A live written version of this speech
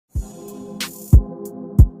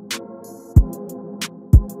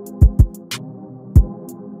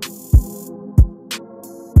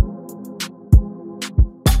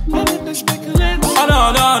Oh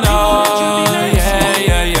no, no, no, yeah,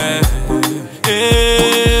 yeah, yeah.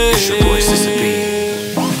 Hey, it's your boy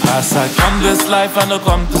SUBBIES. As I come this life, I no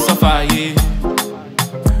come to suffer, yeah.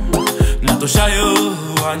 Not to shy you,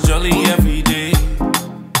 I'm jolly every day.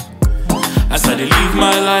 As I live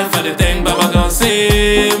my life, I thank Baba God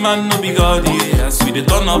say, man no be God, yeah. As we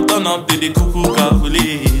turn up, did the cuckoo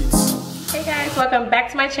calculate. Hey guys, welcome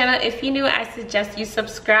back to my channel. If you're new, I suggest you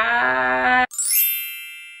subscribe.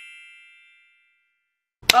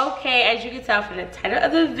 Okay, as you can tell from the title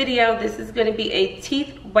of the video, this is going to be a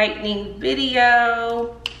teeth whitening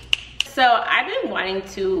video. So I've been wanting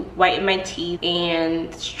to whiten my teeth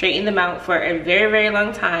and straighten them out for a very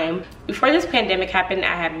long time. Before this pandemic happened,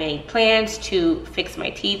 I had made plans to fix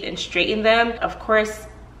my teeth and straighten them. Of course,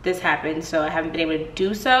 this happened, so I haven't been able to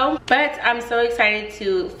do so. But I'm so excited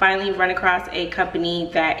to finally run across a company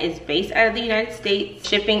that is based out of the United States.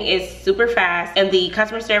 Shipping is super fast and the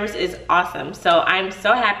customer service is awesome. So I'm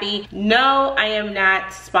so happy. No, I am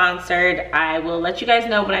not sponsored. I will let you guys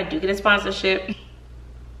know when I do get a sponsorship.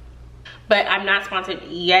 But I'm not sponsored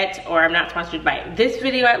yet, or I'm not sponsored by this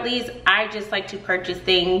video at least. I just like to purchase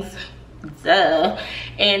things,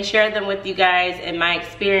 and share them with you guys and my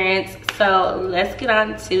experience. So let's get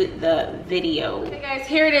on to the video. Okay guys,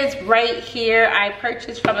 here it is right here. I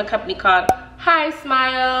purchased from a company called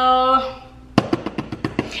HiSmile.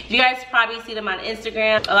 You guys probably see them on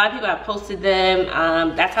Instagram. A lot of people have posted them.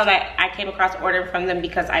 That's how I came across ordering from them,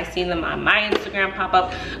 because I seen them on my Instagram pop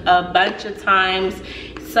up a bunch of times.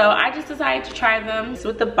 So I just decided to try them. This is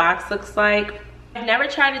what the box looks like. I've never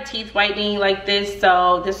tried a teeth whitening like this,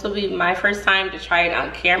 so this will be my first time to try it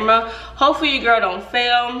on camera. Hopefully your girl don't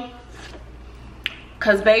fail,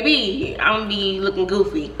 cause baby, I'm gonna be looking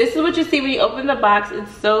goofy. This is what you see when you open the box.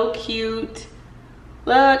 It's so cute.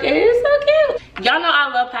 Look, it is so cute. Y'all know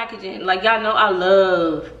I love packaging. Like, y'all know I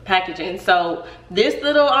love packaging. So this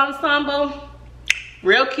little ensemble,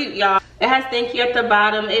 real cute, y'all. It has thank you at the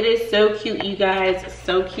bottom. It is so cute, you guys.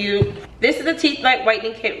 So cute. This is the teeth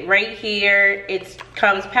whitening kit right here. It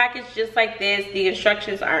comes packaged just like this. The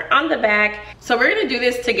instructions are on the back. So we're gonna do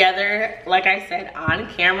this together, like I said, on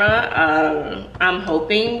camera. I'm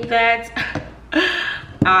hoping that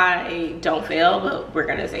I don't fail, but we're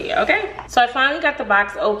gonna see, okay? So I finally got the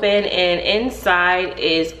box open, and inside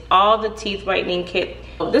is all the teeth whitening kit.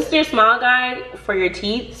 This is your smile guide for your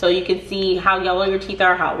teeth, so you can see how yellow your teeth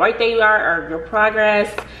are, how white they are, or your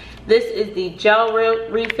progress. This is the gel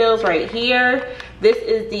refills right here. This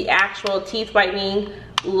is the actual teeth whitening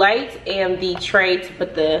light and the tray to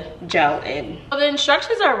put the gel in. So the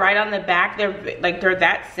instructions are right on the back. They're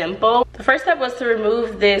that simple. The first step was to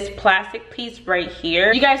remove this plastic piece right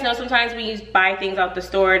here. You guys know sometimes when you buy things off the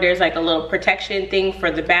store, there's like a little protection thing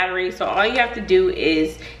for the battery. So all you have to do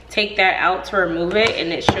is take that out to remove it,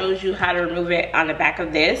 and it shows you how to remove it on the back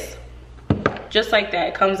of this. Just like that,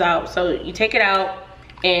 it comes out. So you take it out,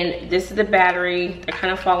 and this is the battery. They're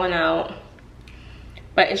kind of falling out,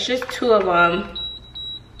 but it's just two of them.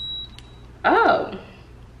 Oh,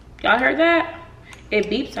 y'all heard that? It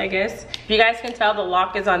beeps, I guess. You guys can tell the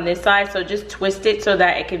lock is on this side, so just twist it so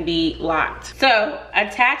that it can be locked. So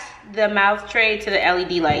attach the mouth tray to the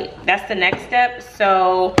LED light. That's the next step.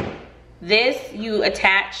 So this you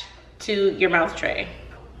attach to your mouth tray.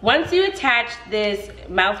 Once you attach this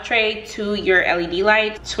mouth tray to your LED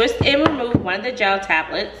light, twist and remove one of the gel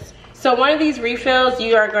tablets. So one of these refills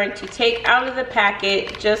you are going to take out of the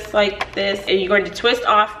packet just like this, and you're going to twist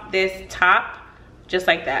off this top just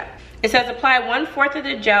like that. It says apply 1/4 of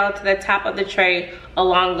the gel to the top of the tray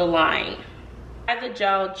along the line. Apply the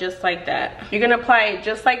gel just like that. You're gonna apply it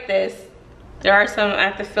just like this. There are some, I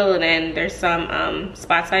have to fill it in. There's some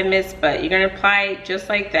spots I missed, but you're gonna apply it just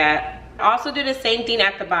like that. Also do the same thing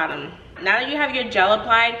at the bottom. Now that you have your gel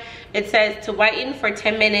applied, it says to whiten for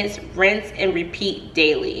 10 minutes, rinse and repeat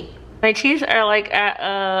daily. My teeth are like at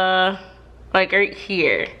like right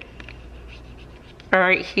here, or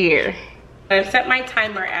right here. I've set my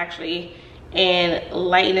timer actually and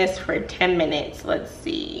lighten this for 10 minutes. Let's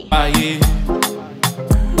see. Not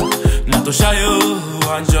to shy you,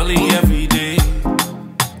 I'm jolly every day.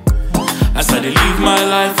 As I live my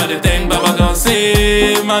life, I thank Baba God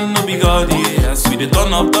say, man no be God, yeah. As we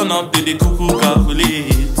turn up, did the cuckoo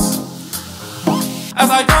calculate. As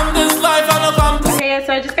I come this life, I don't come to. Okay,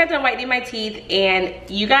 so I just got done whitening my teeth, and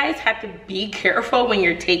you guys have to be careful when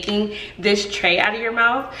you're taking this tray out of your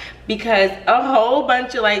mouth, because a whole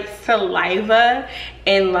bunch of like saliva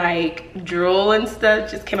and like drool and stuff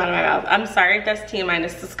just came out of my mouth. I'm sorry if that's TMI,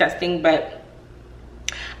 that's disgusting, but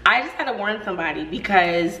I just had to warn somebody,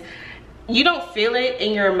 because you don't feel it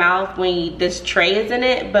in your mouth when this tray is in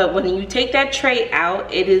it, but when you take that tray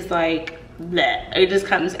out, it is like bleh, it just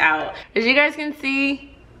comes out. As you guys can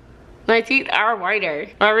see, my teeth are whiter.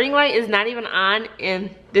 My ring light is not even on,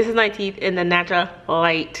 and this is my teeth in the natural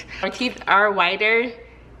light. My teeth are whiter.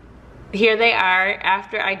 Here they are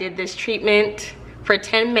after I did this treatment for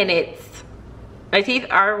 10 minutes. My teeth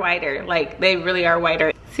are whiter, like they really are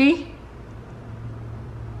whiter. See?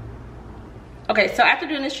 Okay, so after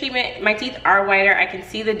doing this treatment, my teeth are whiter. I can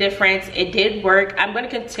see the difference. It did work. I'm gonna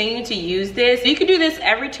continue to use this. You can do this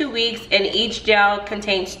every 2 weeks, and each gel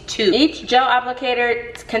contains 2. Each gel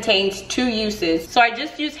applicator contains 2 uses. So I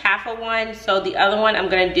just used half of one, so the other one I'm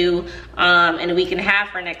gonna do in a week and a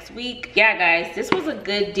half or next week. Yeah, guys, this was a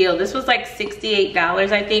good deal. This was like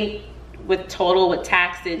 $68, I think, with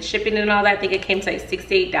tax and shipping and all that. I think it came to like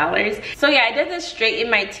 $68. So yeah, I did this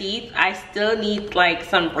straighten my teeth. I still need like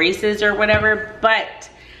some braces or whatever, but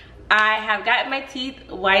I have gotten my teeth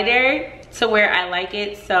whiter to where I like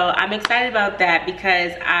it. So I'm excited about that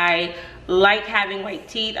because I like having white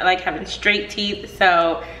teeth. I like having straight teeth.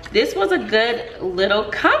 So this was a good little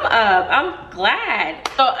come up. I'm glad.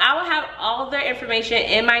 So I will have all their information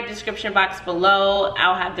in my description box below.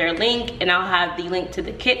 I'll have their link, and I'll have the link to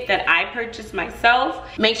the kit that I purchased myself.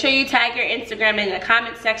 Make sure you tag your Instagram in the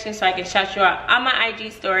comment section so I can shout you out on my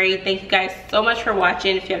IG story. Thank you guys so much for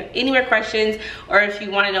watching. If you have any more questions or if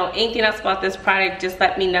you want to know anything else about this product, just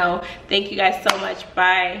let me know. Thank you guys so much.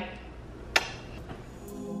 Bye.